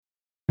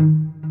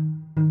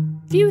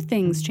Few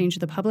things change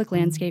the public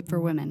landscape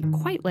for women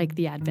quite like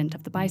the advent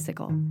of the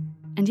bicycle.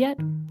 And yet,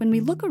 when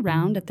we look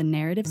around at the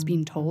narratives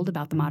being told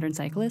about the modern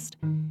cyclist,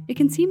 it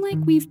can seem like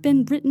we've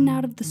been written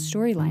out of the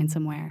storyline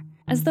somewhere,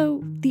 as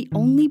though the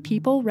only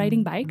people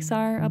riding bikes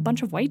are a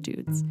bunch of white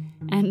dudes.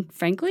 And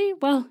frankly,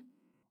 well,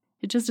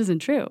 it just isn't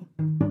true.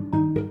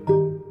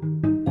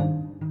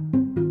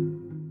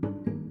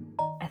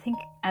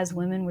 As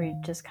women, we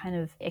just kind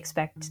of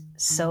expect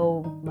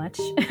so much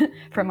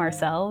from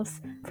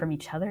ourselves, from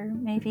each other,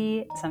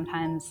 maybe.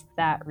 Sometimes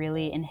that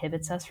really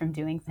inhibits us from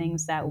doing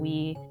things that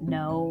we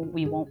know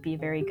we won't be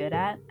very good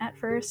at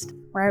first.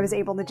 Where I was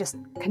able to just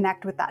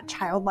connect with that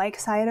childlike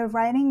side of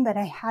riding that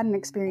I hadn't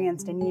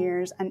experienced in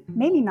years, and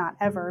maybe not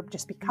ever,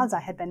 just because I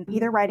had been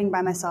either riding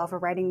by myself or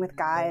riding with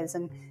guys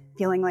and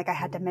feeling like I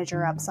had to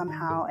measure up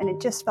somehow, and it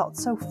just felt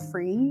so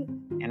free.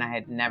 And I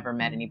had never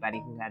met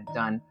anybody who had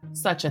done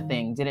such a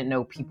thing, didn't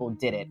know people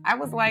did it. I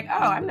was like, oh,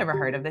 I've never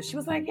heard of this. She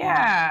was like,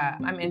 yeah,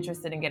 I'm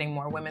interested in getting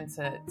more women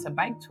to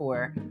bike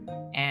tour.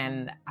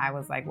 And I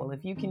was like, well,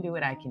 if you can do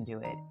it, I can do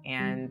it.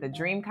 And the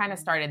dream kind of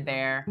started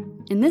there.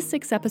 In this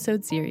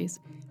 6-episode series,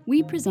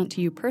 we present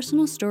to you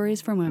personal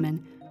stories from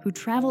women who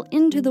travel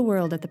into the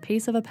world at the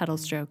pace of a pedal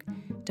stroke,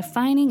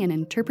 defining and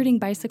interpreting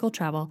bicycle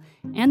travel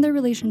and their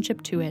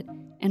relationship to it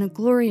in a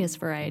glorious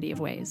variety of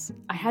ways.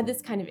 I had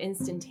this kind of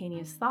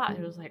instantaneous thought.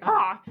 It was like,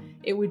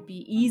 it would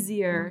be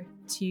easier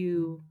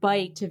to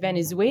bike to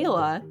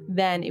Venezuela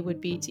than it would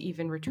be to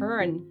even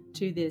return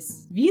to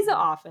this visa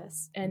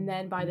office. And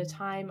then by the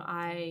time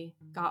I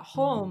got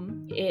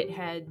home, it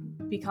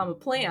had become a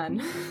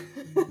plan.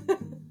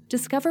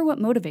 Discover what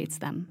motivates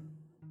them.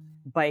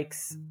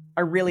 Bikes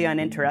are really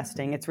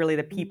uninteresting. It's really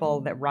the people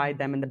that ride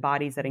them and the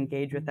bodies that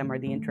engage with them are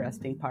the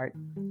interesting part.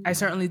 I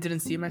certainly didn't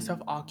see myself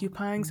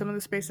occupying some of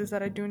the spaces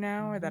that I do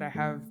now or that I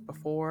have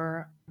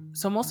before.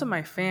 So most of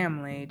my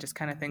family just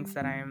kind of thinks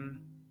that I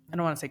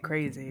don't want to say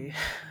crazy,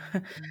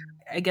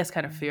 I guess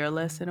kind of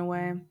fearless in a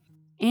way.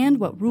 And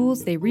what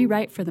rules they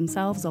rewrite for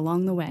themselves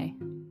along the way.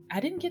 I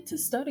didn't get to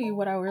study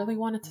what I really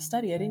wanted to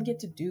study. I didn't get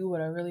to do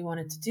what I really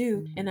wanted to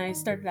do. And I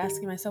started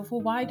asking myself,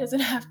 well, why does it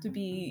have to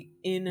be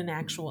in an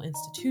actual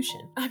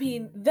institution? I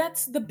mean,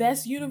 that's the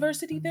best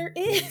university there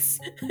is,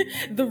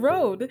 the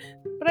road.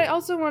 But I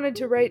also wanted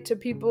to write to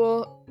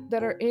people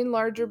that are in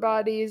larger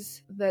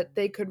bodies that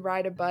they could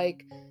ride a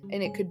bike,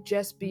 and it could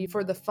just be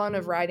for the fun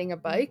of riding a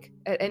bike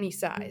at any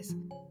size.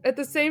 At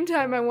the same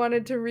time, I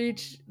wanted to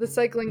reach the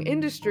cycling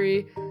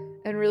industry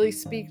and really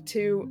speak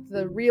to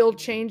the real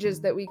changes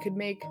that we could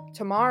make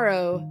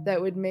tomorrow that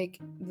would make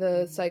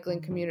the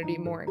cycling community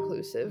more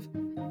inclusive.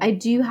 I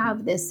do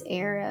have this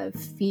air of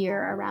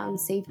fear around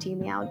safety in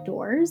the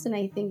outdoors, and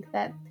I think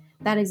that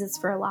exists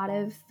for a lot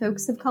of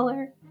folks of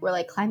color. We're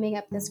like climbing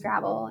up this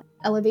gravel.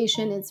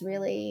 Elevation is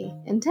really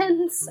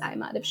intense.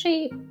 I'm out of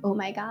shape. Oh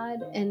my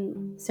God.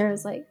 And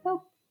Sarah's like,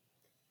 oh,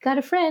 got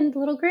a friend,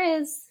 little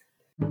Grizz.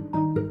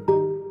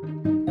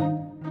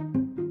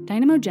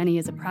 Dynamo Jenny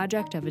is a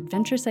project of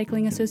Adventure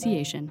Cycling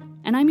Association,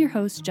 and I'm your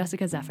host,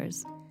 Jessica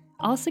Zeffers.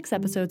 All 6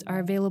 episodes are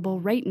available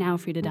right now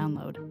for you to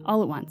download,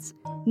 all at once.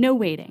 No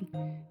waiting.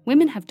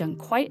 Women have done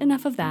quite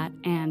enough of that,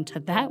 and to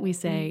that we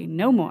say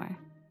no more.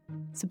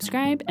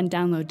 Subscribe and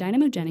download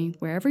Dynamo Jenny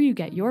wherever you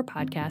get your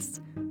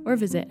podcasts, or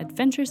visit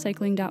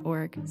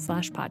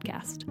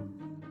adventurecycling.org/podcast.